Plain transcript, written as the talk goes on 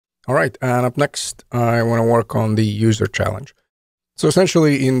All right, and up next, I want to work on the user challenge. So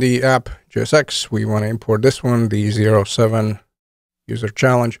essentially in the app.jsx, we want to import this one, the 07 user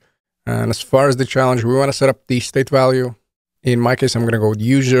challenge. And as far as the challenge, we want to set up the state value. In my case, I'm going to go with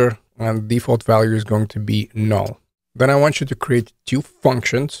user, and default value is going to be null. Then I want you to create two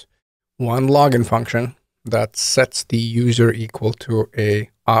functions, one login function that sets the user equal to a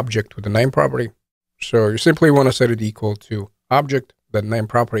object with a name property. So you simply want to set it equal to object, the name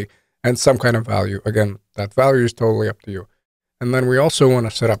property, and some kind of value. Again, that value is totally up to you. And then we also want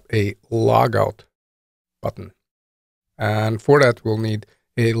to set up a logout button. And for that, we'll need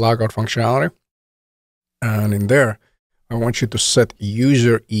a logout functionality. And in there, I want you to set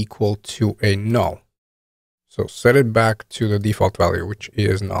user equal to a null. So set it back to the default value, which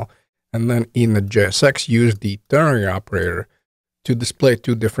is null. And then in the JSX, use the ternary operator to display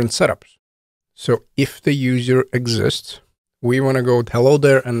two different setups. So if the user exists, we want to go with hello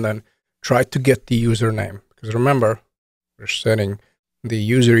there and then try to get the username. Because remember, we're setting the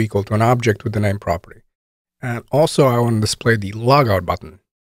user equal to an object with the name property. And also I want to display the logout button.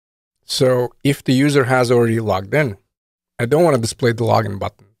 So if the user has already logged in, I don't want to display the login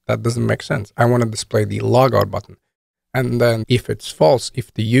button. That doesn't make sense. I want to display the logout button. And then if it's false,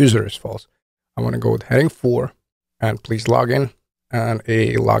 if the user is false, I want to go with heading 4 and please log in and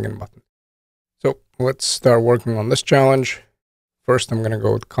a login button. So let's start working on this challenge. First, I'm going to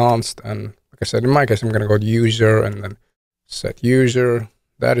go with const. And like I said, in my case, I'm going to go with user and then set user.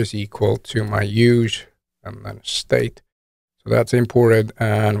 That is equal to my use and then state. So that's imported.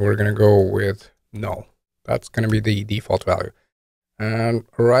 And we're going to go with null. That's going to be the default value. And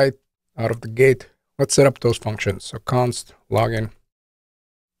right out of the gate, let's set up those functions. So const login,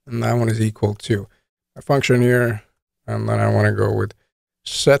 and that one is equal to a function here. And then I want to go with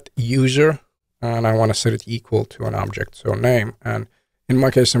set user, and I want to set it equal to an object. So name, and in my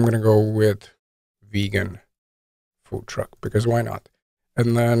case, I'm going to go with vegan food truck because why not?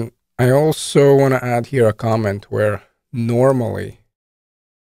 And then I also want to add here a comment where normally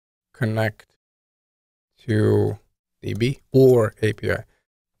connect to DB or API.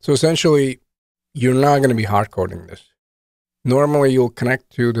 So essentially, you're not going to be hard coding this. Normally, you'll connect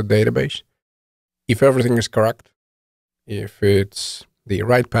to the database if everything is correct, if it's the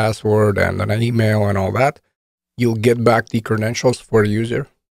right password and an email and all that, you'll get back the credentials for the user,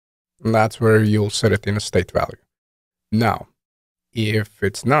 and that's where you'll set it in a state value. Now, if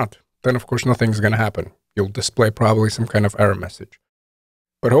it's not, then of course nothing's going to happen. You'll display probably some kind of error message.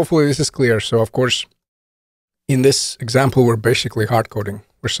 But hopefully this is clear. So of course, in this example, we're basically hard coding.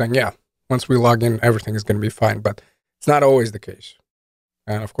 We're saying, yeah, once we log in, everything is going to be fine, but it's not always the case.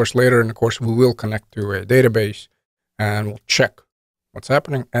 And of course, later in the course, we will connect to a database and we'll check what's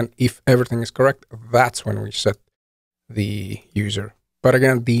happening. And if everything is correct, that's when we set the user. But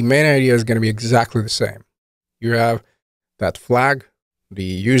again, the main idea is going to be exactly the same. You have that flag, the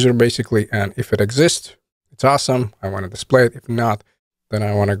user basically, and if it exists, it's awesome. I want to display it. If not, then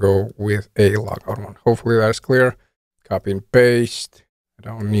I want to go with a logout one. Hopefully that is clear. Copy and paste. I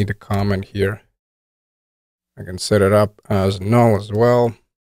don't need a comment here. I can set it up as null as well.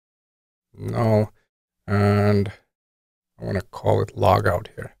 Null. And I want to call it logout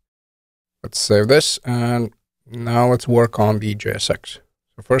here. Let's save this. And now let's work on the JSX.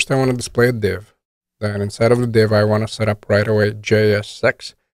 So first I want to display a div. Then inside of the div, I want to set up right away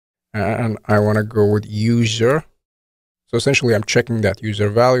JSX. And I want to go with user. So essentially I'm checking that user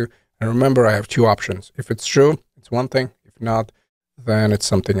value. And remember, I have two options. If it's true, it's one thing. If not, then it's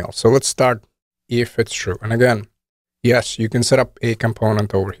something else. So let's start if it's true. And again, yes, you can set up a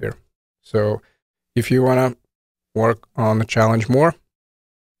component over here. So if you want to work on the challenge more,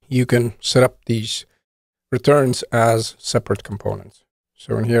 you can set up these returns as separate components.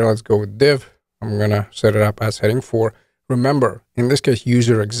 So in here, let's go with div. I'm going to set it up as heading 4. Remember, in this case,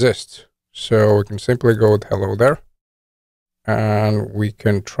 user exists. So we can simply go with hello there. And we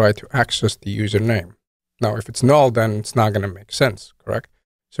can try to access the username. Now, if it's null, then it's not going to make sense, correct?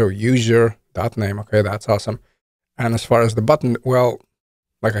 So user.name, okay, that's awesome. And as far as the button, well,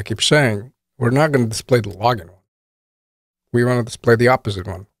 like I keep saying, we're not going to display the login one. We want to display the opposite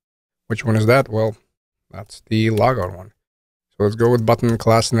one. Which one is that? Well, that's the logout one. So let's go with button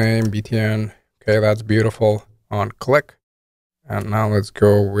class name, btn. Okay, that's beautiful. On click. And now let's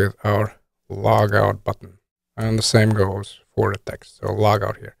go with our logout button. And the same goes for the text. So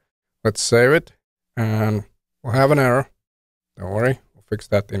logout here. Let's save it. And we'll have an error. Don't worry. We'll fix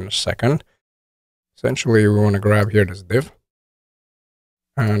that in a second. Essentially, we want to grab here this div.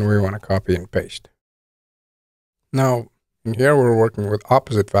 And we want to copy and paste. Now, in here, we're working with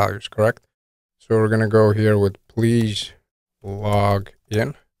opposite values, correct? So we're going to go here with please log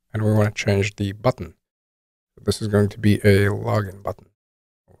in. and we want to change the button. This is going to be a login button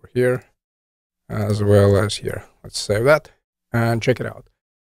over here, as well as here. Let's save that and check it out.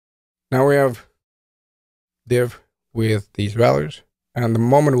 Now we have div with these values, and the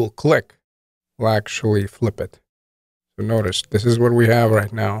moment we'll click, we'll actually flip it. So notice this is what we have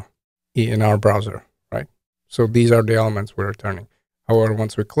right now in our browser, right? So these are the elements we're returning. However,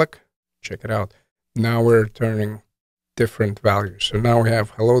 once we click, check it out. Now we're returning different values. So now we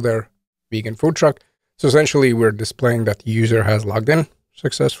have hello there, vegan food truck. So essentially we're displaying that the user has logged in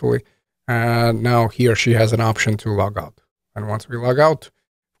successfully. And now he or she has an option to log out. And once we log out,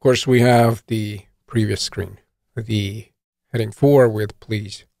 of course, we have the previous screen, the heading 4 with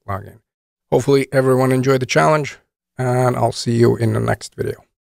please log in. Hopefully everyone enjoyed the challenge, and I'll see you in the next video.